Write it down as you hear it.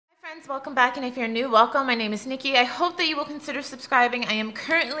Friends, welcome back, and if you're new, welcome. My name is Nikki. I hope that you will consider subscribing. I am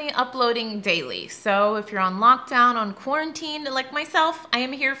currently uploading daily, so if you're on lockdown, on quarantine like myself, I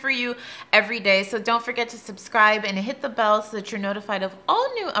am here for you every day. So don't forget to subscribe and hit the bell so that you're notified of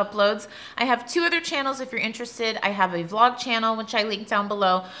all new uploads. I have two other channels if you're interested. I have a vlog channel, which I link down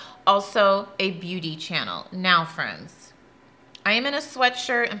below, also a beauty channel. Now friends, I am in a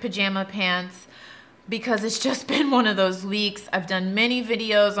sweatshirt and pajama pants because it's just been one of those weeks. I've done many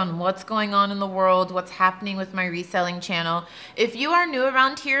videos on what's going on in the world, what's happening with my reselling channel. If you are new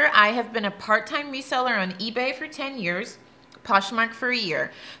around here, I have been a part-time reseller on eBay for 10 years, Poshmark for a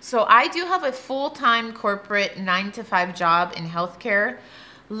year. So I do have a full-time corporate 9-to-5 job in healthcare.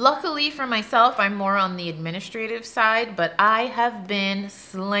 Luckily for myself, I'm more on the administrative side, but I have been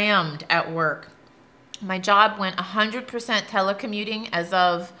slammed at work. My job went 100% telecommuting as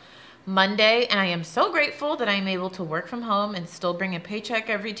of Monday, and I am so grateful that I'm able to work from home and still bring a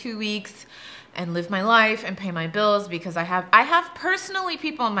paycheck every 2 weeks and live my life and pay my bills, because I have personally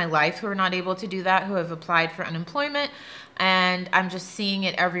people in my life who are not able to do that, who have applied for unemployment, and I'm just seeing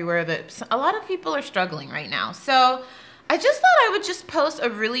it everywhere that a lot of people are struggling right now. So I just thought I would just post a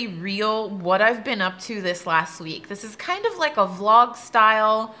really real what I've been up to this last week. This is kind of like a vlog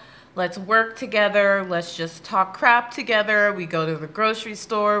style. Let's work together. Let's just talk crap together. We go to the grocery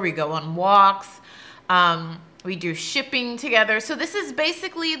store. We go on walks. We do shipping together. So this is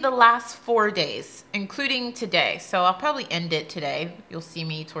basically the last 4 days, including today. So I'll probably end it today. You'll see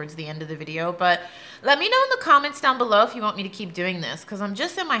me towards the end of the video. But let me know in the comments down below if you want me to keep doing this, because I'm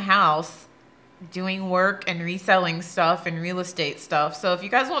just in my house doing work and reselling stuff and real estate stuff. So if you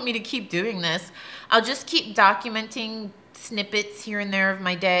guys want me to keep doing this, I'll just keep documenting snippets here and there of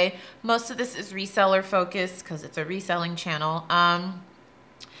my day. Most of this is reseller focused because it's a reselling channel.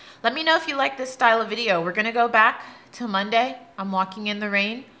 Let me know if you like this style of video. We're gonna go back to Monday. I'm walking in the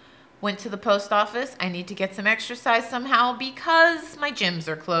rain, went to the post office. I need to get some exercise somehow because my gyms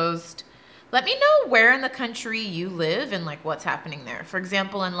are closed. Let me know where in the country you live and like what's happening there. For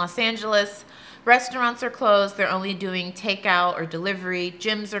example, in Los Angeles, restaurants are closed. They're only doing takeout or delivery.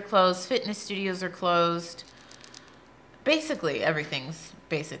 Gyms are closed. Fitness studios are closed. Basically, everything's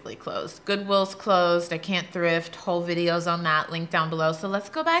basically closed. Goodwill's closed. I can't thrift. Whole videos on that, link down below. So let's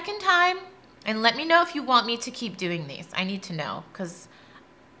go back in time and let me know if you want me to keep doing these. I need to know, because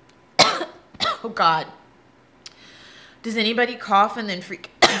oh God. Does anybody cough and then freak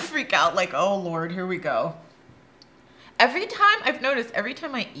out like, oh Lord, here we go? Every time, I've noticed every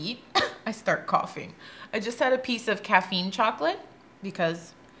time I eat, I start coughing. I just had a piece of caffeine chocolate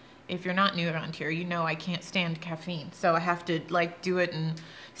because if you're not new around here, you know I can't stand caffeine. So I have to like do it in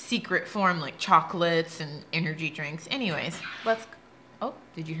secret form, like chocolates and energy drinks. Anyways, oh,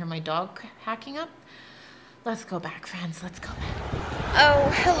 did you hear my dog hacking up? Let's go back, friends. Let's go back.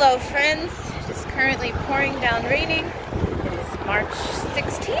 Oh, hello, friends. It is currently pouring down raining. It is March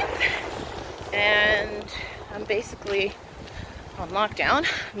 16th, and I'm basically on lockdown,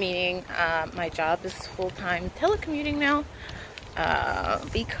 meaning my job is full-time telecommuting now.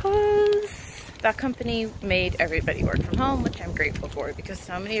 Because that company made everybody work from home, which I'm grateful for, because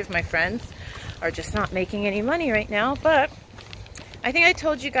so many of my friends are just not making any money right now. But I think I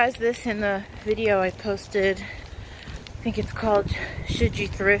told you guys this in the video I posted. I think it's called Should You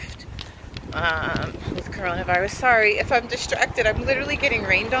Thrift with Coronavirus. Sorry if I'm distracted. I'm literally getting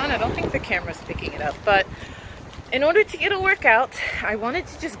rained on. I don't think the camera's picking it up, but in order to get a workout, I wanted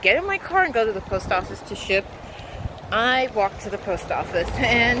to just get in my car and go to the post office to ship. I walked to the post office,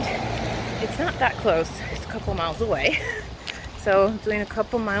 and it's not that close. It's a couple miles away. So I'm doing a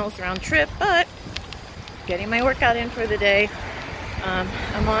couple miles round trip, but getting my workout in for the day.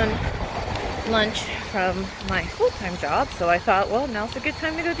 I'm on lunch from my full-time job, so I thought, well, now's a good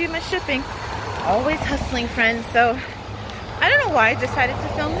time to go do my shipping. Always hustling, friends. So I don't know why I decided to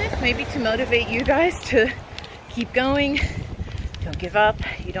film this. Maybe to motivate you guys to keep going. Don't give up.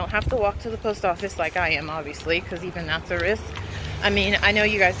 You don't have to walk to the post office like I am, obviously, because even that's a risk. I mean, I know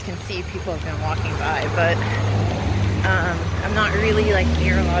you guys can see people have been walking by, but I'm not really like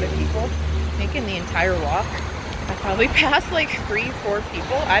near a lot of people. I think in the entire walk, I probably passed like 3-4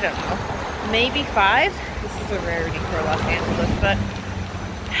 people. I don't know, maybe 5. This is a rarity for Los Angeles, but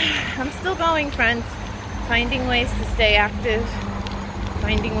I'm still going, friends. Finding ways to stay active,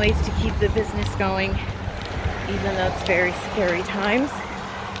 finding ways to keep the business going, even though it's very scary times,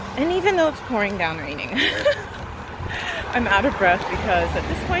 and even though it's pouring down raining. I'm out of breath because at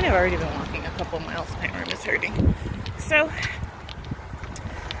this point I've already been walking a couple miles. My arm is hurting. So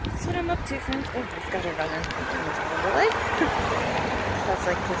that's what I'm up to, friends. Oh, I've got a runner out of the way. That's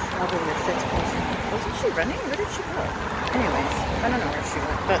like this, probably the 6th person. Wasn't she running? Where did she go? Anyways, I don't know where she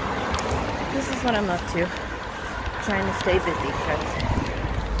went, but is what I'm up to. Trying to stay busy, friends.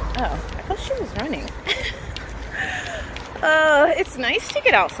 Oh, I thought she was running. It's nice to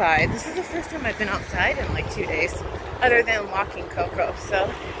get outside. This is the first time I've been outside in like 2 days, other than walking Coco.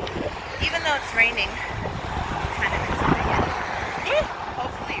 So even though it's raining, I'm kind of enjoying it.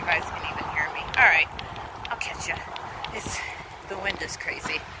 Hopefully you guys can even hear me. All right, I'll catch you. The wind is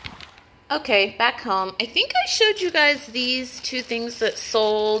crazy. Okay, back home. I think I showed you guys these two things that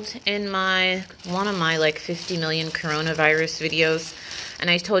sold in one of my like 50 million coronavirus videos. And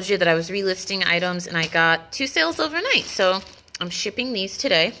I told you that I was relisting items and I got 2 sales overnight. So I'm shipping these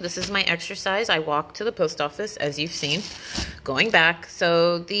today. This is my exercise. I walked to the post office, as you've seen, going back.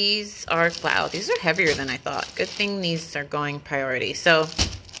 So these are, wow, these are heavier than I thought. Good thing these are going priority. So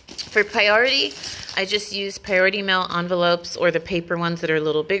for priority, I just use priority mail envelopes or the paper ones that are a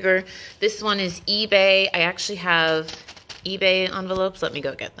little bigger. This one is eBay. I actually have eBay envelopes. Let me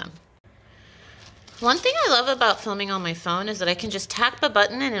go get them. One thing I love about filming on my phone is that I can just tap a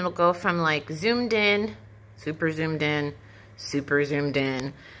button and it'll go from like zoomed in, super zoomed in, super zoomed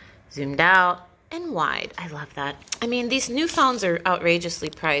in, zoomed out, and wide. I love that. I mean, these new phones are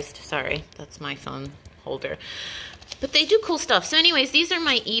outrageously priced. Sorry, that's my phone holder. But they do cool stuff. So anyways, these are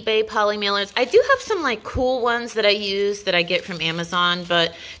my eBay poly mailers. I do have some like cool ones that I use that I get from Amazon.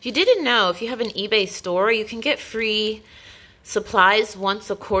 But if you didn't know, if you have an eBay store, you can get free supplies once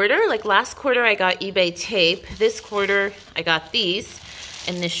a quarter. Like last quarter, I got eBay tape. This quarter, I got these.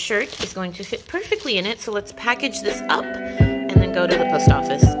 And this shirt is going to fit perfectly in it. So let's package this up and then go to the post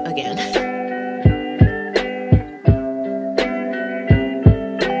office again.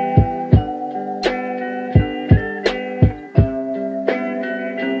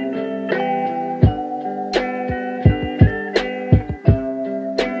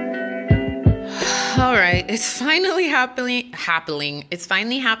 It's finally happening. It's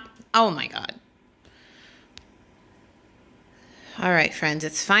finally oh my God. All right, friends,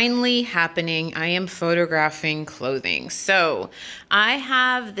 it's finally happening. I am photographing clothing. So I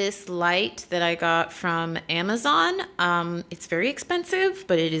have this light that I got from Amazon. It's very expensive,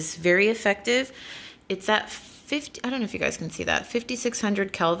 but it is very effective. It's at 50, I don't know if you guys can see that,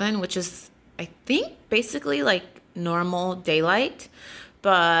 5600 Kelvin, which is, I think, basically like normal daylight.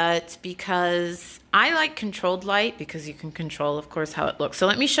 But because I like controlled light, because you can control, of course, how it looks. So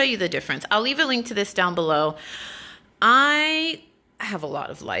let me show you the difference. I'll leave a link to this down below. I have a lot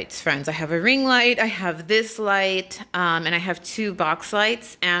of lights, friends. I have a ring light, I have this light, and I have 2 box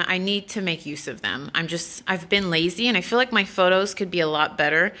lights, and I need to make use of them. I've been lazy, and I feel like my photos could be a lot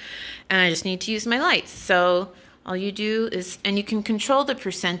better, and I just need to use my lights. So all you do is, and you can control the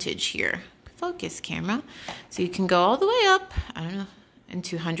percentage here. Focus, camera. So you can go all the way up, I don't know,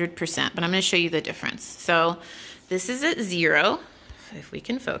 into 100%, but I'm going to show you the difference. So this is at 0, if we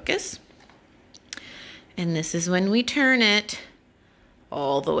can focus. And this is when we turn it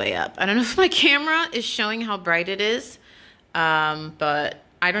all the way up. I don't know if my camera is showing how bright it is, but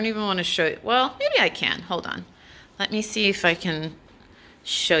I don't even want to show you. Well, maybe I can. Hold on. Let me see if I can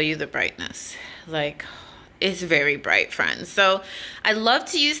show you the brightness. Like, it's very bright, friends. So I love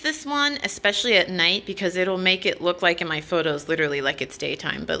to use this one, especially at night, because it'll make it look like in my photos literally like it's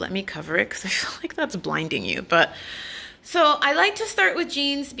daytime. But let me cover it because I feel like that's blinding you. But so I like to start with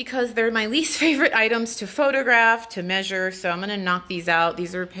jeans because they're my least favorite items to photograph, to measure. So I'm going to knock these out.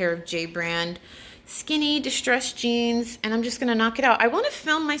 These are a pair of J brand skinny distressed jeans, and I'm just going to knock it out. I want to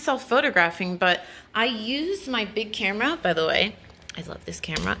film myself photographing, but I use my big camera, by the way. I love this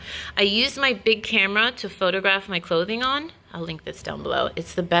camera. I use my big camera to photograph my clothing on. I'll link this down below.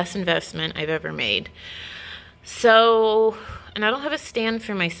 It's the best investment I've ever made. So, and I don't have a stand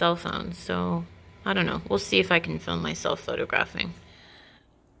for my cell phone, so I don't know. We'll see if I can film myself photographing.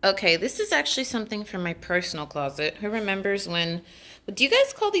 Okay, this is actually something from my personal closet. Who remembers when, do you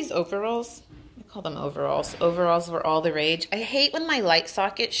guys call these overalls? I call them overalls. Overalls were all the rage. I hate when my light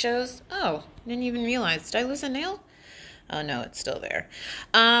socket shows. Oh, didn't even realize. Did I lose a nail? Oh no, it's still there.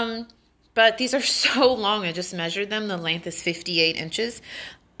 But these are so long. I just measured them. The length is 58 inches.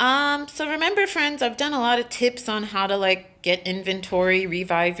 So remember, friends, I've done a lot of tips on how to like get inventory,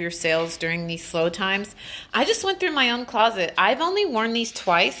 revive your sales during these slow times. I just went through my own closet. I've only worn these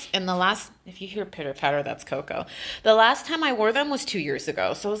twice, and the last, if you hear pitter patter, that's Coco. The last time I wore them was 2 years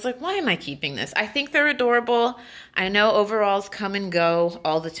ago. So I was like, why am I keeping this? I think they're adorable. I know overalls come and go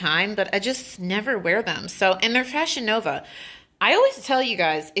all the time, but I just never wear them. So, and they're Fashion Nova. I always tell you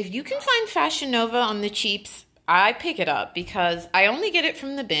guys, if you can find Fashion Nova on the cheaps, I pick it up because I only get it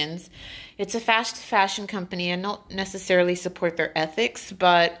from the bins. It's a fast fashion company. I don't necessarily support their ethics,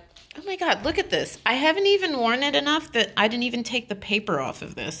 but oh my God, look at this. I haven't even worn it enough that I didn't even take the paper off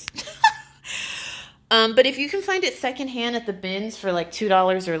of this. But if you can find it secondhand at the bins for like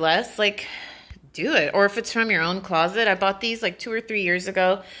 $2 or less, like do it. Or if it's from your own closet. I bought these like 2 or 3 years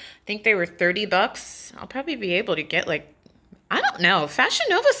ago. I think they were 30 bucks. I'll probably be able to get like, I don't know. Fashion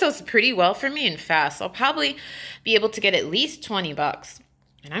Nova sells pretty well for me and fast. I'll probably be able to get at least 20 bucks.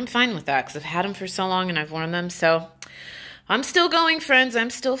 And I'm fine with that because I've had them for so long and I've worn them. So I'm still going, friends. I'm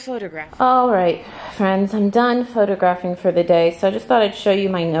still photographing. All right, friends. I'm done photographing for the day. So I just thought I'd show you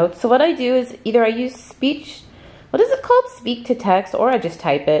my notes. So what I do is either I use speech, what is it called? Speak to text, or I just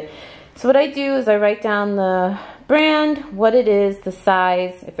type it. So what I do is I write down the brand, what it is, the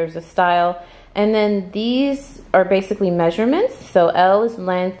size, if there's a style. And then these are basically measurements. So L is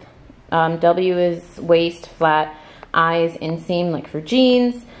length, W is waist, flat, I is inseam, like for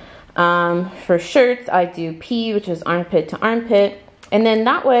jeans. For shirts, I do P, which is armpit to armpit. And then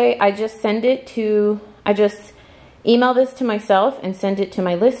that way, I just send it to, I just email this to myself and send it to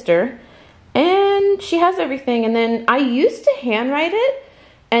my lister. And she has everything. And then I used to handwrite it.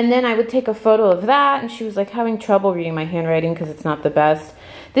 And then I would take a photo of that. And she was like having trouble reading my handwriting because it's not the best.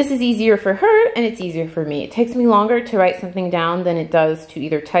 This is easier for her and it's easier for me. It takes me longer to write something down than it does to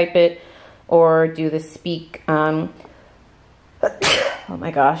either type it or do the speak. Oh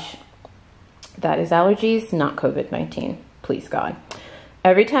my gosh. That is allergies, not COVID-19. Please God.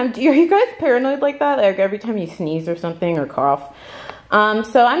 Every time, are you guys paranoid like that? Like every time you sneeze or something or cough.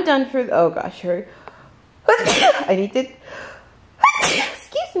 So I'm done for, oh gosh, I need to,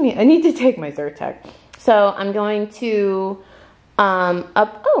 excuse me, I need to take my Zyrtec. So I'm going to,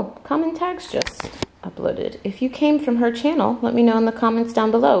 comment tags just uploaded. If you came from her channel, let me know in the comments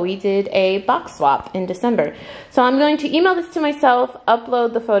down below. We did a box swap in December. So I'm going to email this to myself,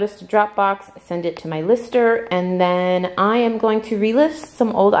 upload the photos to Dropbox, send it to my lister, and then I am going to relist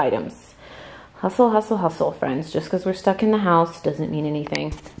some old items. Hustle, hustle, hustle, friends. Just because we're stuck in the house doesn't mean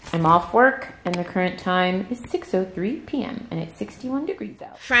anything. I'm off work, and the current time is 6:03 p.m., and it's 61 degrees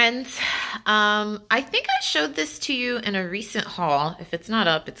out. Friends, I think I showed this to you in a recent haul. If it's not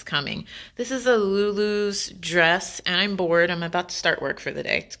up, it's coming. This is a Lulu's dress, and I'm bored. I'm about to start work for the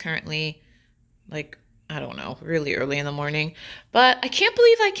day. It's currently, like, I don't know, really early in the morning. But I can't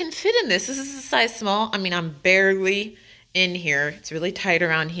believe I can fit in this. This is a size small. I mean, I'm barely in here. It's really tight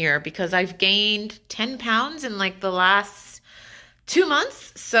around here because I've gained 10 pounds in like the last 2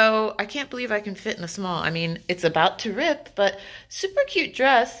 months. So I can't believe I can fit in a small. I mean, it's about to rip, but super cute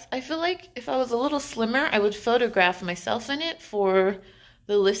dress. I feel like if I was a little slimmer, I would photograph myself in it for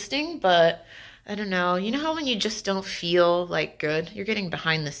the listing, but I don't know. You know how when you just don't feel like good? You're getting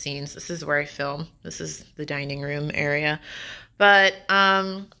behind the scenes. This is where I film. This is the dining room area. But,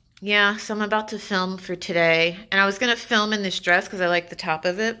 yeah, so I'm about to film for today. And I was going to film in this dress because I like the top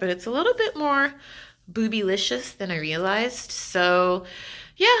of it, but it's a little bit more boobylicious than I realized. So,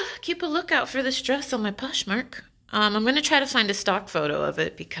 yeah, keep a lookout for this dress on my Poshmark. I'm going to try to find a stock photo of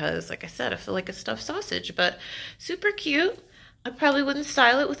it because, like I said, I feel like a stuffed sausage, but super cute. I probably wouldn't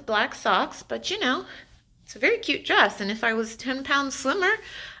style it with black socks, but, you know, it's a very cute dress. And if I was 10 pounds slimmer,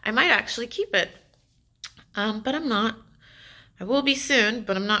 I might actually keep it. But I'm not. I will be soon,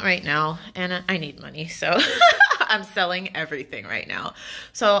 but I'm not right now, and I need money, so I'm selling everything right now.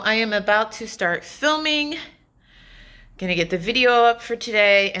 So I am about to start filming, gonna get the video up for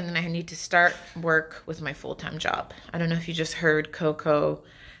today, and then I need to start work with my full-time job. I don't know if you just heard Coco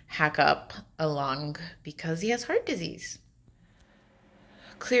hack up a lung because he has heart disease.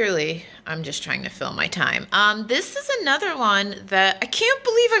 Clearly, I'm just trying to fill my time. This is another one that I can't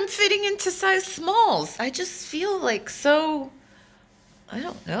believe I'm fitting into size smalls. I just feel like so, I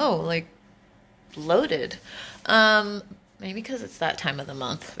don't know, like bloated. Maybe because it's that time of the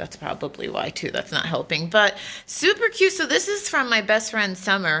month. That's probably why too. That's not helping, but super cute. So this is from my best friend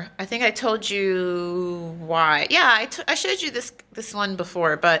Summer. I think I told you why. Yeah, I showed you this one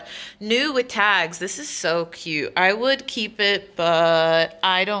before, but new with tags. This is so cute. I would keep it, but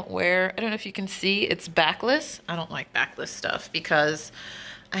I don't know if you can see, it's backless. I don't like backless stuff because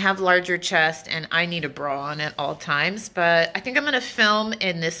I have larger chest and I need a bra on at all times, but I think I'm going to film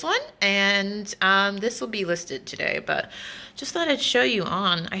in this one, and this will be listed today, but just thought I'd show you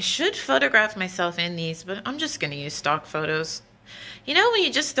on. I should photograph myself in these, but I'm just going to use stock photos. You know when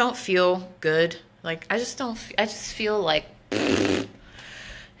you just don't feel good? Like, I just feel like,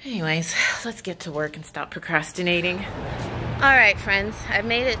 anyways, let's get to work and stop procrastinating. All right, friends, I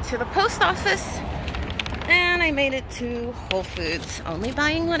made it to the post office. And I made it to Whole Foods, only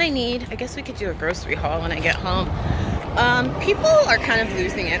buying what I need. I guess we could do a grocery haul when I get home. People are kind of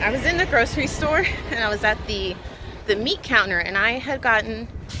losing it. I was in the grocery store and I was at the meat counter, and I had gotten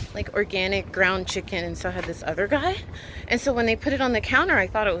like organic ground chicken, and so had this other guy. And so when they put it on the counter, I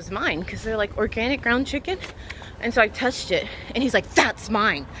thought it was mine because they're like organic ground chicken. And so I touched it and he's like, that's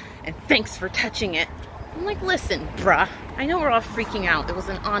mine. And thanks for touching it. I'm like, listen, bruh, I know we're all freaking out. It was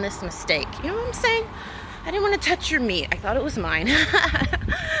an honest mistake. You know what I'm saying? I didn't want to touch your meat. I thought it was mine.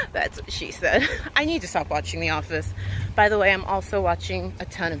 That's what she said. I need to stop watching The Office. By the way, I'm also watching a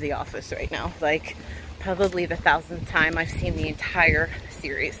ton of The Office right now. Like, probably the 1,000th time I've seen the entire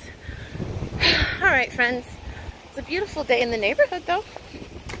series. All right, friends. It's a beautiful day in the neighborhood, though.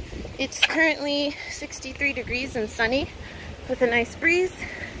 It's currently 63 degrees and sunny with a nice breeze.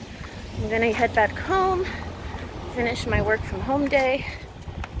 I'm gonna head back home, finish my work from home day,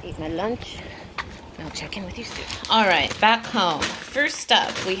 eat my lunch. I'll check in with you soon. All right, back home. First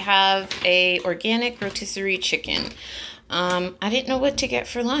up, we have a organic rotisserie chicken. I didn't know what to get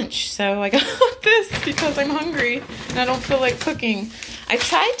for lunch, so I got this because I'm hungry and I don't feel like cooking. I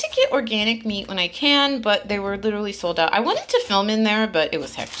tried to get organic meat when I can, but they were literally sold out. I wanted to film in there, but it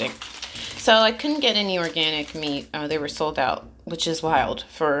was hectic. So I couldn't get any organic meat. They were sold out, which is wild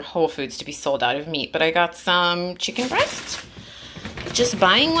for Whole Foods to be sold out of meat. But I got some chicken breast. Just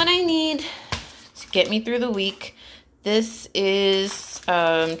buying what I need to get me through the week. This is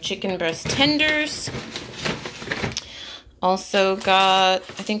chicken breast tenders. Also got,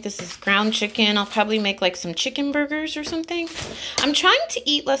 I think this is ground chicken. I'll probably make like some chicken burgers or something. I'm trying to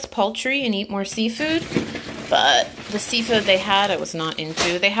eat less poultry and eat more seafood, but the seafood they had I was not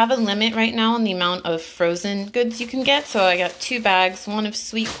into. They have a limit right now on the amount of frozen goods you can get, so I got 2 bags, one of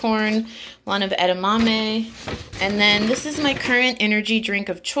sweet corn, one of edamame, and then this is my current energy drink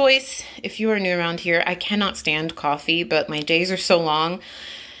of choice. If you are new around here, I cannot stand coffee, but my days are so long.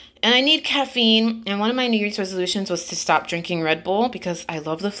 And I need caffeine, and one of my New Year's resolutions was to stop drinking Red Bull because I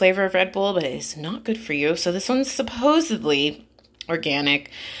love the flavor of Red Bull, but it is not good for you. So this one's supposedly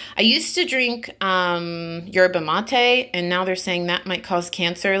organic. I used to drink yerba mate, and now they're saying that might cause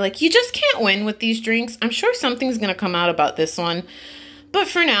cancer. Like, you just can't win with these drinks. I'm sure something's going to come out about this one. But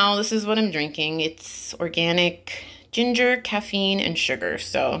for now, this is what I'm drinking. It's organic ginger, caffeine, and sugar.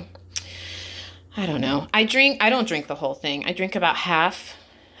 So, I don't know. I don't drink the whole thing. I drink about half.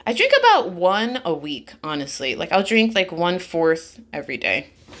 I drink about 1 a week, honestly. Like, I'll drink like 1/4 every day.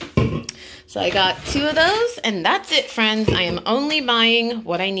 So I got 2 of those, and that's it, friends. I am only buying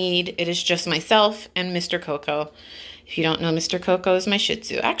what I need. It is just myself and Mr. Coco. If you don't know, Mr. Coco is my Shih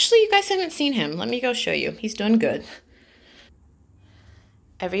Tzu. Actually, you guys haven't seen him. Let me go show you. He's doing good.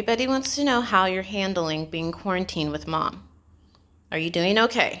 Everybody wants to know how you're handling being quarantined with Mom. Are you doing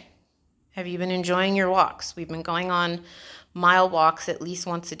okay? Have you been enjoying your walks? We've been going on mile walks at least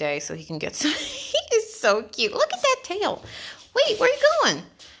once a day so he can get some. He is so cute. Look at that tail. Wait, where are you going?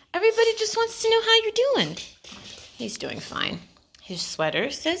 Everybody just wants to know how you're doing. He's doing fine. His sweater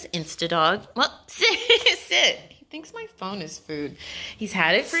says Instadog. Well, sit. He thinks my phone is food. He's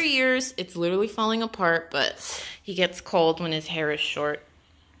had it for years. It's literally falling apart, but he gets cold when his hair is short.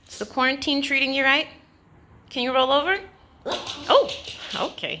 Is the quarantine treating you right? Can you roll over? Oh,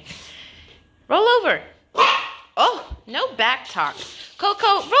 okay. Roll over. Oh, no back talk. Coco,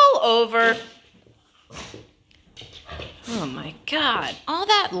 roll over. Oh my God. All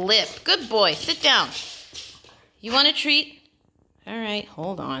that lip. Good boy. Sit down. You want a treat? All right,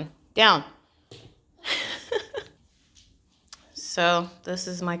 hold on. Down. So, this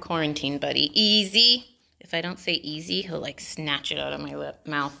is my quarantine buddy. Easy. If I don't say easy, he'll like snatch it out of my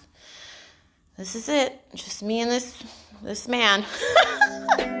mouth. This is it. Just me and this man.